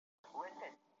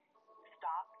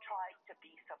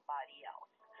be somebody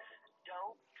else.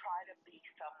 Don't try to be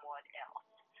someone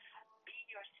else. Be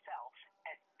yourself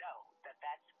and know that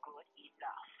that's good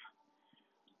enough.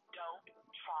 Don't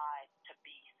try to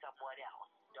be someone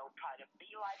else. Don't try to be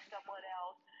like someone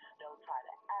else. Don't try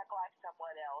to act like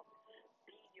someone else.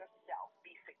 Be yourself.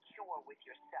 Be secure with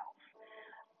yourself.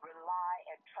 Rely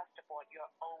and trust upon your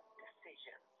own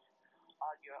decisions,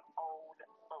 on your own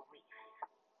beliefs.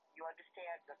 You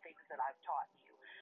understand the things that I've taught you.